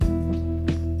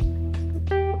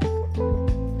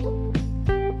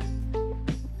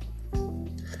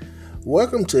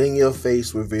Welcome to In Your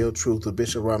Face Revealed Truth with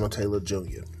Bishop Ronald Taylor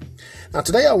Jr. Now,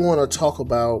 today I want to talk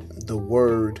about the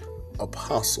word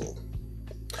apostle.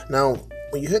 Now,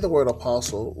 when you hear the word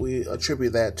apostle, we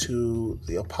attribute that to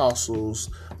the apostles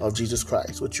of Jesus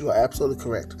Christ, which you are absolutely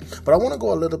correct. But I want to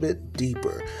go a little bit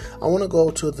deeper. I want to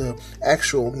go to the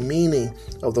actual meaning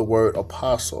of the word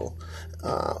apostle.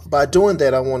 By doing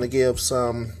that, I want to give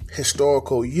some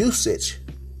historical usage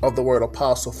of the word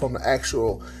apostle from the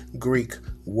actual Greek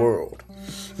world.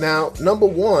 Now, number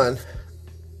one,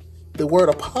 the word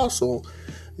apostle,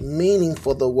 meaning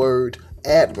for the word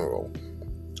admiral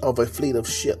of a fleet of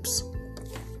ships.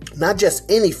 Not just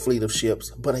any fleet of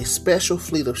ships, but a special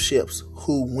fleet of ships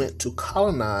who went to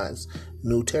colonize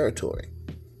new territory.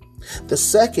 The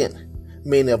second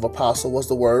meaning of apostle was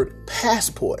the word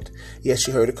passport. Yes,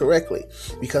 you heard it correctly,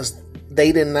 because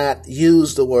they did not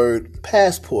use the word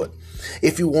passport.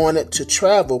 If you wanted to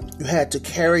travel, you had to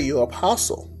carry your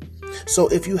apostle. So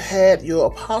if you had your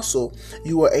apostle,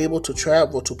 you were able to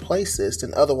travel to places,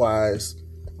 and otherwise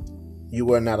you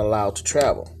were not allowed to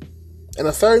travel. And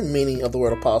the third meaning of the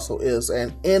word apostle is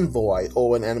an envoy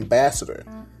or an ambassador,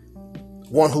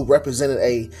 one who represented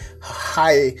a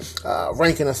high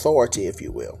ranking authority, if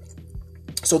you will.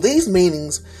 So these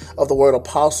meanings of the word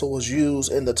apostle was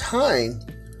used in the time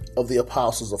of the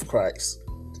apostles of Christ.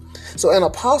 So an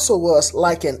apostle was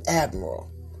like an admiral.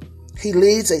 He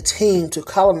leads a team to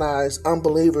colonize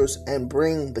unbelievers and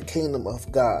bring the kingdom of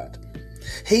God.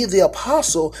 He, the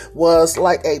apostle, was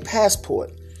like a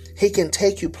passport. He can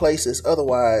take you places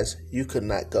otherwise you could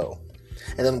not go.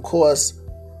 And then, of course,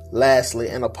 lastly,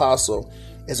 an apostle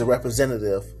is a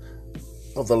representative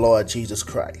of the Lord Jesus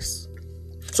Christ.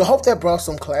 So I hope that brought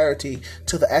some clarity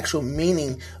to the actual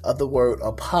meaning of the word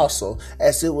apostle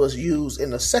as it was used in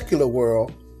the secular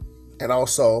world, and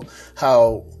also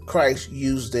how Christ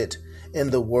used it in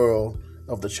the world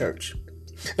of the church.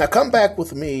 Now come back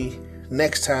with me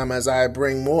next time as I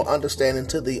bring more understanding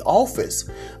to the office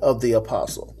of the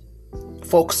apostle,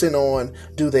 focusing on,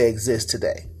 do they exist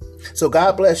today? So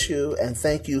God bless you, and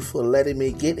thank you for letting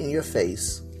me get in your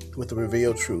face with the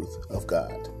revealed truth of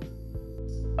God.